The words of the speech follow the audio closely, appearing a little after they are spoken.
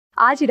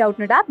आज ही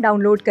Doubtnut app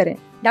download करें।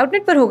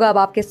 डाउटनट पर होगा अब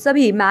आपके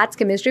सभी मैथ्स,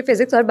 केमिस्ट्री,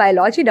 फिजिक्स और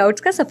बायोलॉजी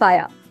डाउट्स का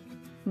सफाया।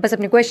 बस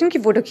अपने क्वेश्चन की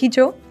फोटो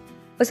खींचो,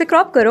 उसे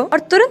क्रॉप करो और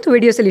तुरंत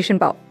वीडियो सोल्यूशन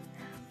पाओ।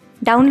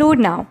 Download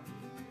now.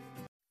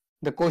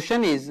 The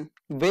question is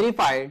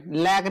verified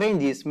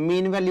Lagrange's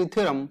mean value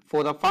theorem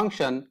for the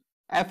function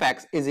fx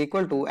is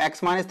equal to x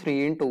minus 3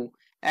 into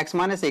x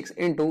minus 6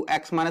 into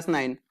x minus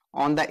 9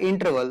 on the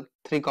interval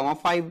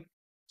 3,5.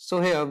 So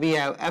here we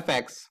have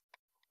fx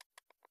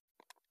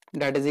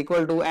that is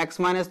equal to x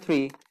minus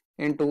 3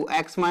 into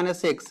x minus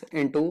 6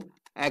 into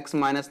x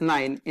minus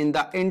 9 in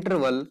the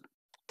interval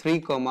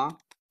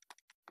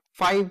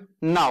 3,5.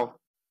 Now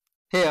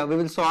here we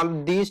will solve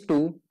these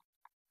two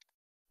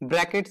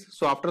brackets.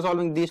 So after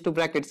solving these two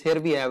brackets, here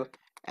we have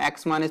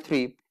x minus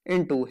 3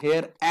 into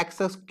here x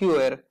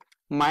square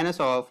minus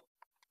of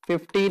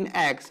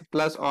 15x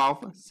plus of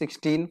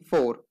 16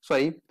 4.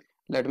 Sorry,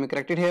 let me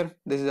correct it here.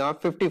 This is our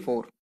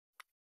 54.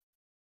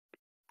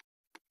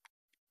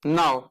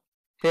 Now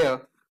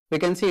here we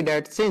can see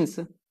that since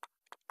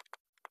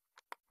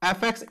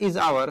fx is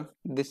our,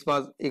 this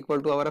was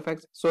equal to our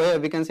fx, so here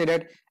we can say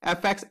that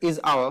fx is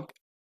our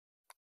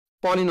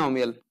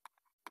polynomial.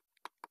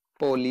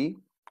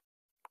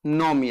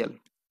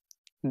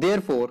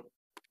 Therefore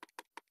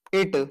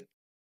it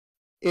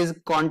is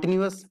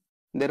continuous.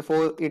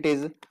 Therefore it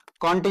is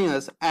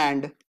continuous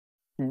and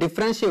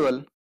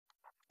differentiable.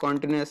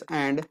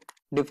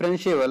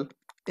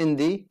 In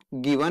the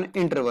given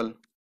interval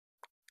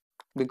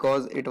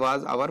because it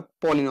was our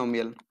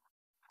polynomial.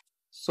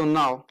 So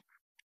now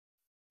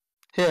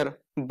here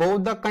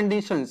both the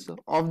conditions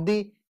of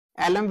the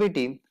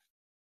LMVT,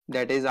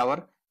 that is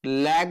our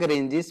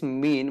Lagrange's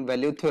mean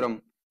value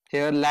theorem.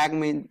 Here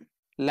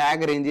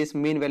Lagrange's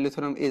mean value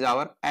theorem is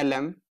our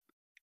LMVT.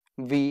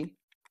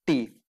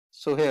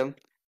 So here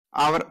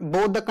our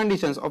both the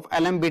conditions of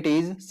LMVT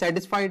is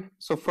satisfied.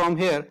 So from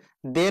here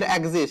there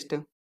exist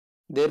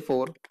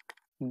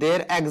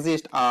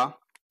a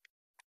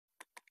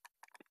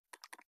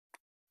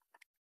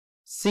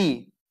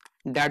C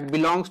that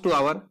belongs to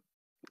our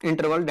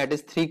interval, that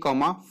is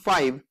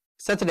 3,5,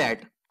 such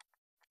that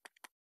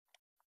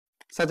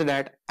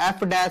f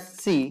dash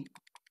C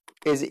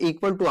is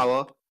equal to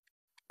our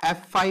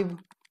f5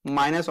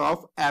 minus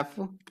of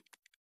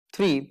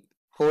f3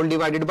 whole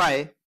divided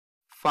by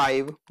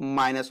 5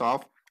 minus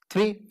of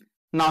 3.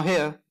 Now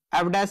here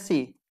f dash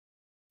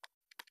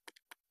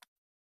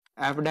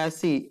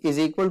C is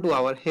equal to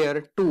our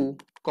here 2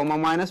 comma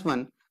minus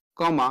 1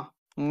 comma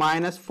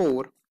minus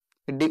 4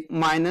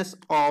 minus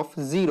of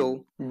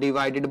 0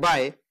 divided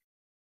by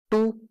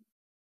 2,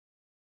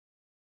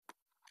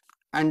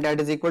 and that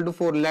is equal to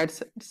 4.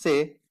 Let's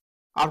say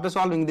after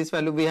solving this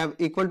value we have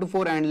equal to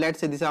 4, and let's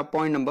say this is our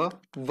point number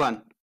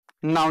 1.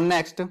 Now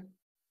next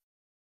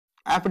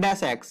f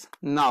dash x.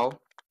 Now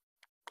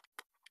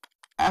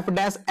f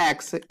dash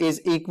x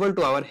is equal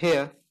to our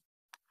here,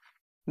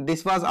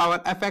 this was our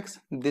fx,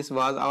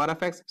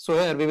 so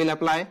here we will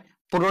apply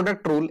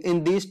product rule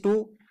in these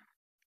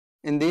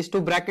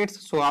two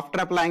brackets. So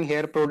after applying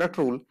here product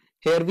rule,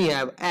 here we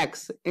have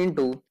x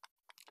into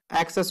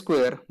x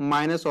square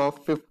minus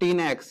of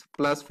 15x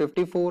plus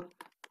 54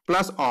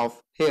 plus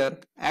of here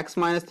x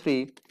minus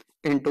 3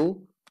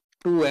 into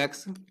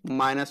 2x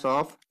minus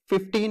of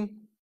 15.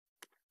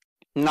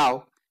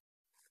 Now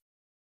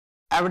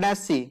f dash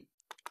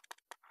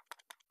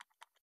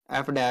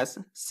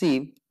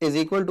c is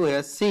equal to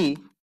here c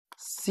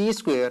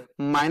square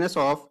minus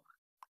of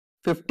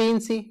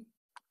 15c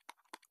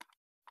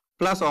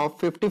plus of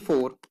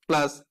 54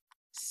 plus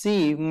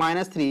c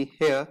minus 3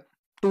 here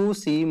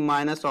 2c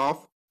minus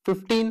of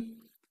 15.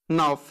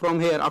 Now from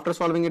here after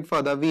solving it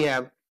further we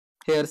have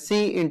here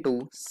c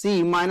into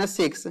c minus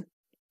 6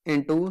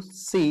 into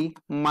c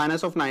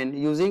minus of 9.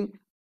 Using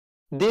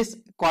this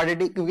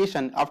quadratic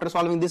equation, after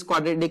solving this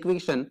quadratic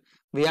equation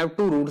we have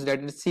two roots,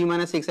 that is c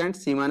minus 6 and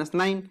c minus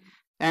 9,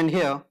 and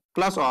here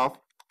plus of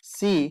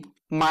c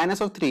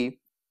minus of 3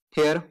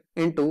 here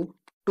into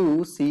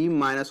 2c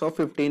minus of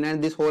 15,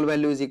 and this whole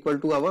value is equal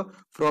to our,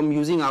 from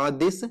using our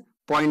this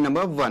point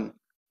number 1.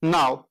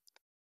 Now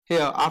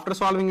here after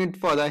solving it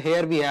further,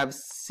 here we have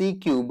c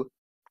cube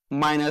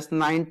minus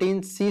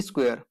 19c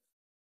square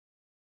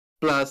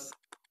plus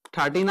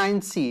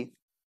 39c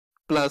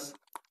plus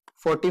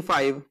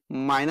 45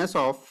 minus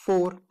of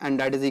 4, and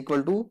that is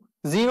equal to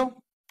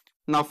 0.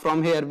 Now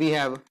from here we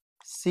have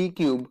c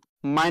cube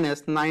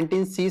minus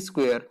 19c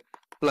square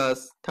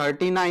plus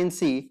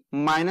 39c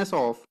minus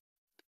of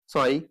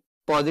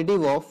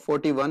positive of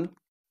 41,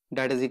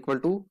 that is equal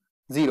to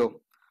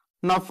 0.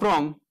 Now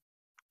from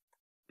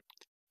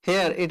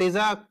here it is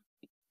a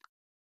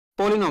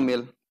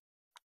polynomial,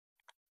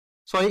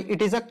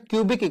 it is a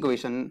cubic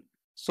equation.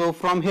 So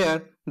from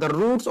here the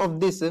roots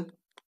of this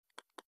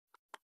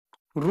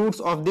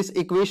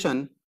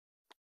equation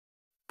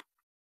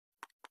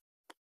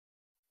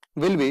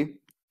will be,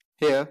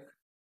 here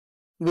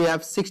we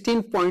have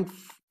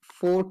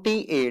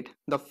 16.48.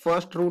 the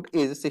first root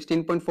is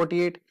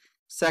 16.48,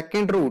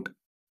 second root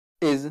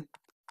is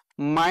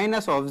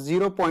minus of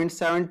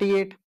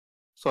 0.78,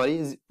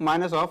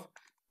 minus of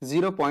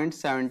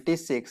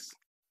 0.76,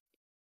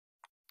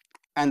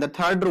 and the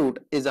third root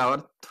is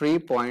our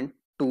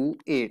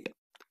 3.28.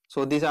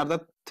 So these are the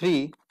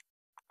three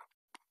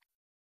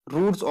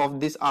roots of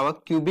this our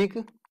cubic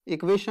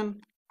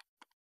equation.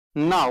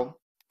 Now,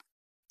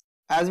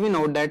 as we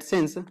know that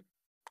since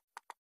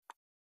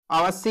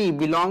our C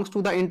belongs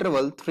to the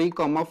interval 3,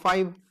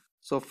 5,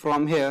 so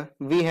from here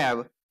we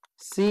have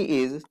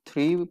C is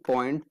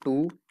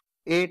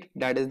 3.28,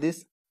 that is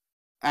this,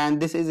 and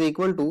this is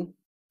equal to,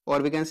 or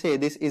we can say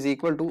this is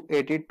equal to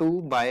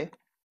 82 by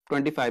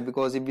 25,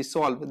 because if we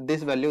solve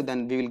this value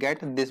then we will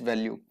get this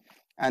value,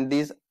 and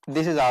this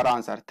is our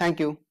answer. Thank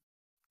you.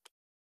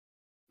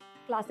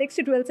 Class 6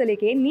 से 12 से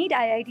लेके NEET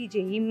IIT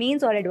JEE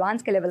mains और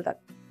advance के level तक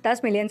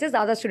 10 million से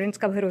ज़्यादा students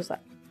का भरोसा।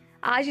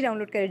 आज ही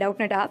डाउनलोड करें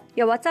डाउटनट ऐप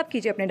या व्हाट्सएप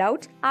कीजिए अपने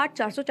डाउट्स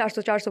 8400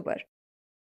 400 400 पर।